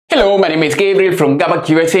Hello, my name is Gabriel from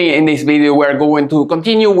GabakUSA. In this video we are going to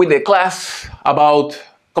continue with the class about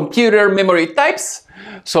computer memory types.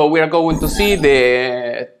 So we are going to see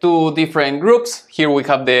the two different groups. Here we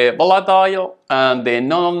have the volatile and the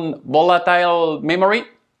non-volatile memory.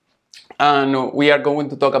 And we are going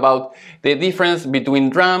to talk about the difference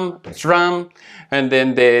between RAM, SRAM, and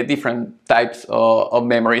then the different types of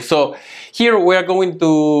memory. So here we are going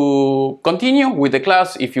to continue with the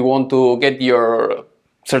class. If you want to get your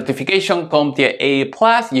certification Comptia A+,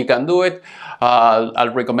 you can do it.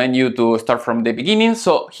 I'll recommend you to start from the beginning.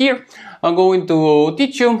 So here I'm going to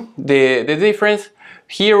teach you the difference.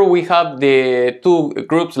 Here we have the two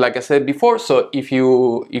groups, like I said before. So if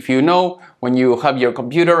you know, when you have your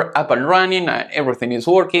computer up and running and everything is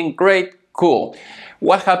working, great, cool.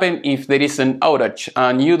 What happens if there is an outage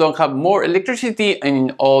and you don't have more electricity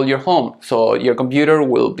in all your home? So your computer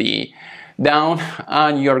will be down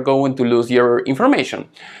and you're going to lose your information.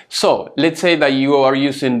 So let's say that you are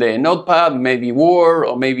using the notepad, maybe Word,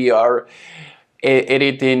 or maybe you are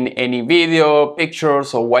editing any video,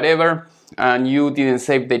 pictures, or whatever, and you didn't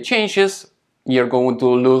save the changes, you're going to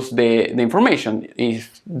lose the information.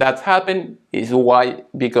 If that's happened, is why?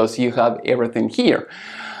 Because you have everything here.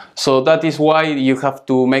 So that is why you have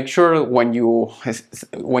to make sure when you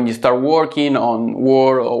start working on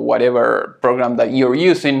Word or whatever program that you're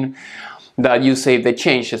using, that you save the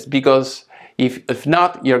changes, because if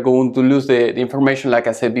not, you're going to lose the information, like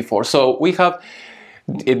I said before. So we have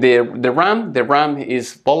the RAM. The RAM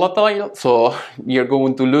is volatile, so you're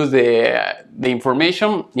going to lose the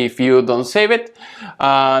information if you don't save it.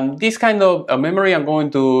 This kind of memory, I'm going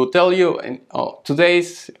to tell you, in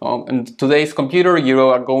today's computer, you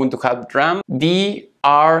are going to have RAM, DRAM,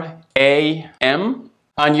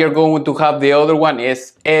 and you're going to have the other one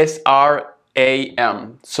is SRAM.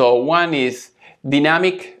 So one is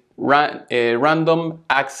dynamic random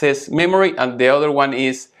access memory, and the other one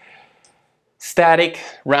is static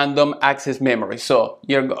random access memory. So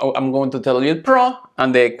I'm going to tell you the pro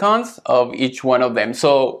and the cons of each one of them.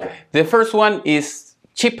 So the first one is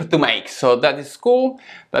cheap to make, so that is cool.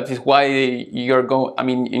 That is why in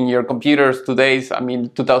your computers today,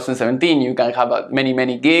 2017, you can have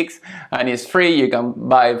many gigs and it's free. You can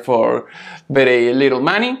buy it for very little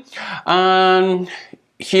money. And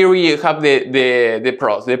here we have the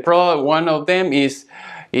pros. The pro, one of them is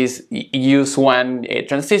use one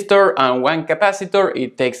transistor and one capacitor.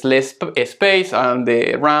 It takes less space, and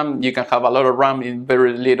the RAM, you can have a lot of RAM in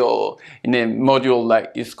very little, in a module, like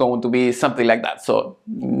it's going to be something like that. So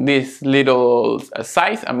this little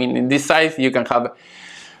size, in this size you can have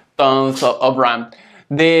tons of RAM.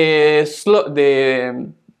 The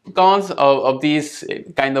cons of this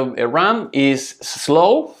kind of RAM is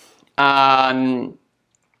slow, and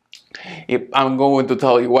if I'm going to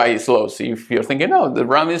tell you why it's slow. So if you're thinking, oh, the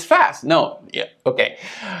RAM is fast. No, yeah, okay.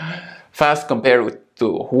 Fast compared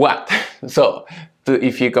to what? So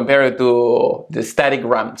if you compare it to the static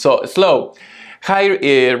RAM, so slow, high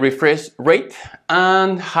refresh rate,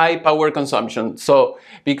 and high power consumption. So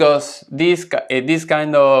because this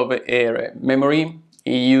kind of memory,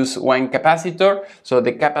 you use one capacitor, so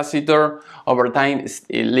the capacitor over time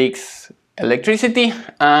it leaks electricity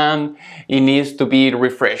and it needs to be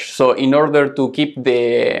refreshed. So in order to keep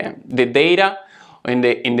the data in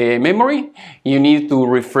the memory, you need to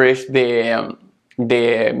refresh the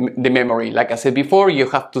memory. Like I said before, you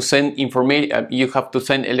have to send information, you have to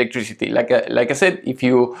send electricity. Like I said, if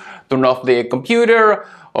you turn off the computer,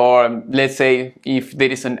 or let's say if there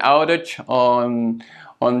is an outage on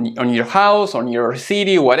your house, on your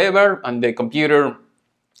city, whatever, and the computer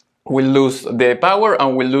will lose the power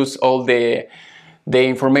and will lose all the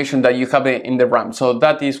information that you have in the RAM. So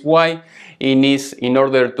that is why it needs, in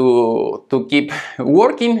order to keep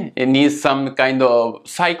working, it needs some kind of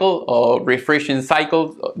cycle or refreshing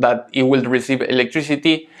cycle that it will receive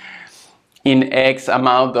electricity in X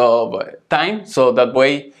amount of time. So that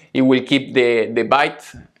way it will keep the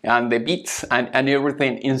bytes and the bits and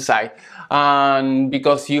everything inside. And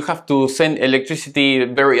because you have to send electricity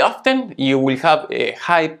very often, you will have a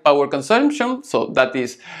high power consumption. So that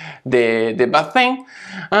is the bad thing.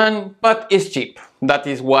 But it's cheap. That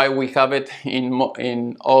is why we have it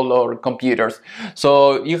in all our computers.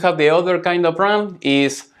 So you have the other kind of RAM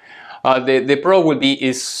is the pro will be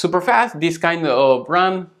is super fast. This kind of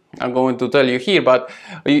RAM, I'm going to tell you here, but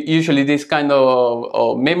usually this kind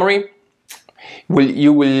of memory,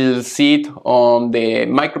 you will see it on the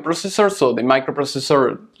microprocessor. So the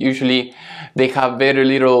microprocessor, usually they have very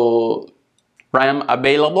little RAM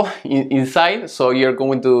available inside. So you're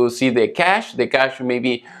going to see the cache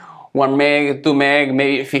maybe 1 meg, 2 meg,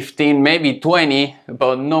 maybe 15, maybe 20,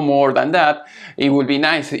 but no more than that. It would be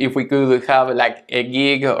nice if we could have like a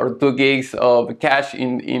gig or 2 gigs of cache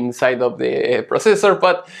inside of the processor,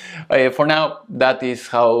 but for now that is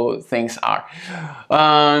how things are.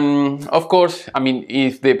 Of course, I mean,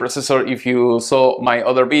 if the processor, if you saw my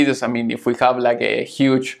other videos, I mean, if we have like a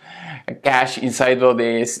huge cache inside of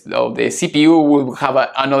the CPU, we'll have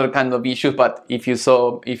another kind of issue. But if you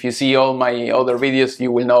see all my other videos,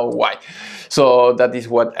 you will know why. So that is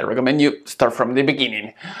what I recommend you start from the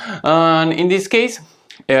beginning. And in this case,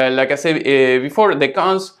 like I said before, the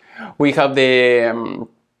cons, we have the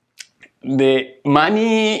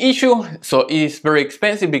money issue. So it's very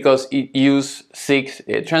expensive because it uses 6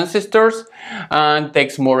 transistors and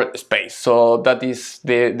takes more space. So that is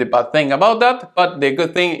the bad thing about that. But the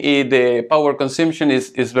good thing is the power consumption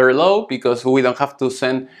is very low, because we don't have to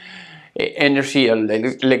send energy or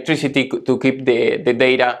electricity to keep the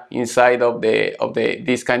data inside of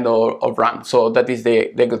this kind of RAM. So that is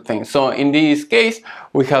the good thing. So in this case,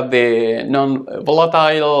 we have the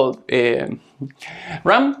non-volatile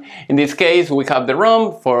RAM. In this case, we have the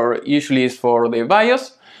ROM, usually is for the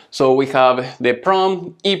BIOS. So we have the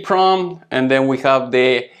PROM, EEPROM, and then we have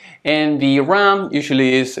the NVRAM,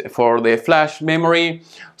 usually is for the flash memory,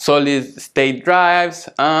 solid state drives,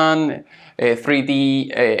 and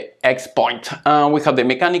 3D X point. We have the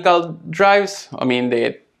mechanical drives. I mean,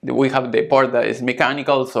 we have the part that is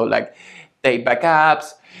mechanical, so like tape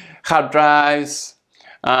backups, hard drives,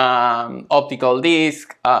 optical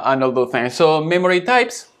disc, and all those things. So memory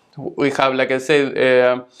types, we have, like I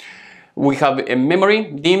said, we have a memory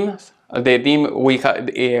DIMM. The DIMM, we have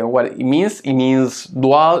what it means. It means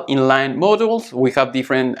dual inline modules. We have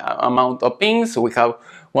different amount of pins. We have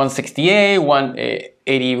 168,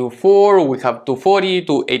 184, we have 240,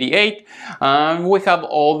 288, and we have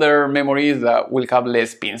other memories that will have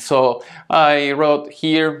less pins. So I wrote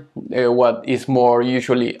here what is more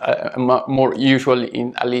usual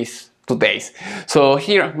in at least 2 days. So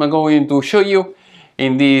here I'm going to show you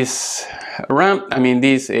in this RAM, I mean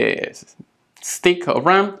this stick of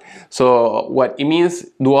RAM. So what it means,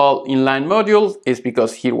 dual inline modules, is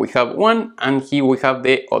because here we have one and here we have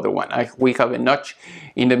the other one. We have a notch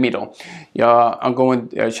in the middle. I'm going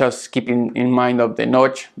to just keep in mind of the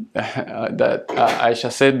notch that I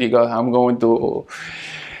just said, because I'm going to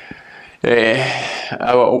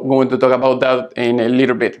talk about that in a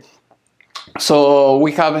little bit. So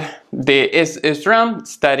we have the SRAM,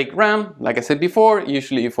 static RAM, like I said before,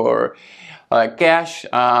 usually for cache,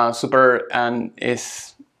 and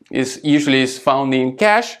is usually found in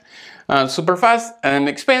cache, super fast and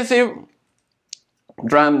expensive.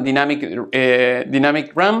 RAM, dynamic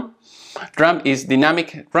RAM. RAM is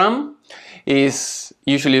dynamic RAM, is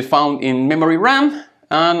usually found in memory RAM,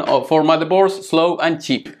 and for motherboards, slow and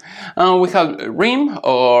cheap. We have RIM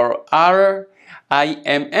or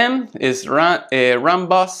RIMM, is RAM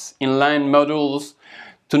bus inline modules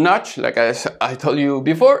to notch, like I told you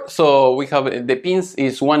before. So we have the pins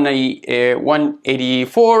is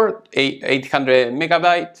 184, 800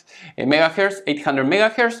 megahertz, 800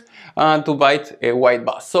 megahertz, and 2 byte wide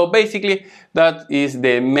bus. So basically that is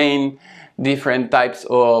the main different types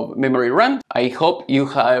of memory RAM. I hope you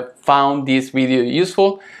have found this video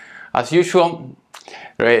useful. As usual,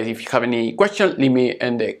 if you have any question, leave me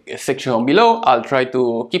in the section below. I'll try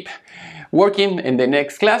to keep working in the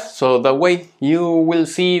next class, so that way you will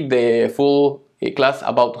see the full class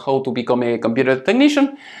about how to become a computer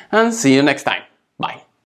technician, and see you next time.